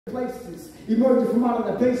places, emerging from out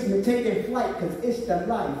of the basement, taking flight, cause it's the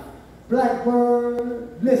life.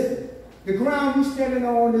 Blackbird, listen, the ground you standing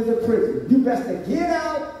on is a prison. You best to get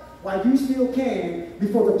out while you still can,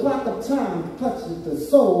 before the clock of time touches the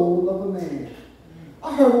soul of a man.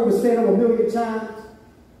 I heard what was said over 1,000,000 times.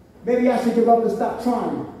 Maybe I should give up and stop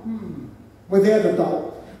trying. Well, there's a thought.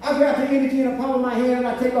 I grab the energy in the palm of my hand and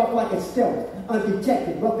I take off like a stealth,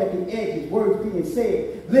 undetected, rough at the edges, words being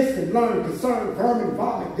said. Listen, learn, concern, vermin,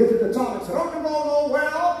 vomit, this is the tonic. So don't you roll no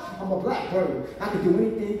well. I'm a blackbird. I can do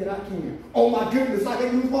anything that I can. Oh my goodness, I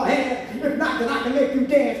can use my hands. If not, then I can make you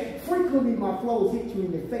dance. Frequently my flows hit you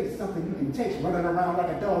in the face, something you can taste, running around like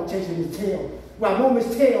a dog chasing his tail. While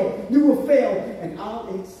moments tell, you will fail and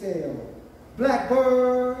I'll excel.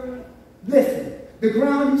 Blackbird, listen. The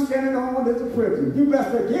ground you standing on is a prison. You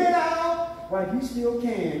best to get out while you still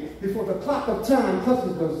can, before the clock of time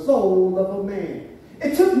touches the soul of a man.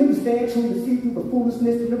 It took me to stand true to see through the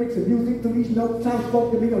foolishness, lyrics and music, through each note. Time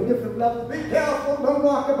spoke to me on different levels. Be careful, don't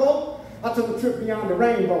rock the boat. I took a trip beyond the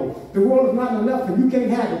rainbow. The world is not enough and you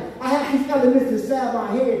can't have it. I have these elements inside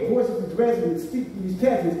my head, voices and resonance, speak to these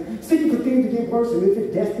peasants, seeking for things to get worse. And is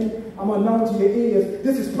it destined? I'm unknown to your ears.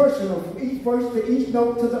 This is personal, from each verse to each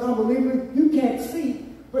note to the unbeliever. You can't see,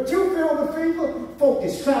 but you feel the fever.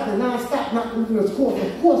 Focus, traveling non-stop, not losing its course.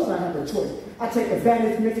 Of course I have a choice. I take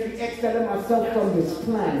advantage, mentally excelling myself from this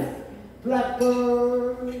planet.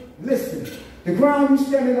 Blackbird, listen. The ground you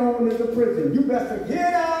standing on is a prison. You best to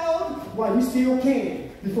get out while you still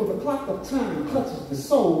can, before the clock of time touches the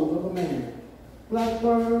soul of a man.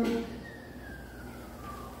 Blackbird,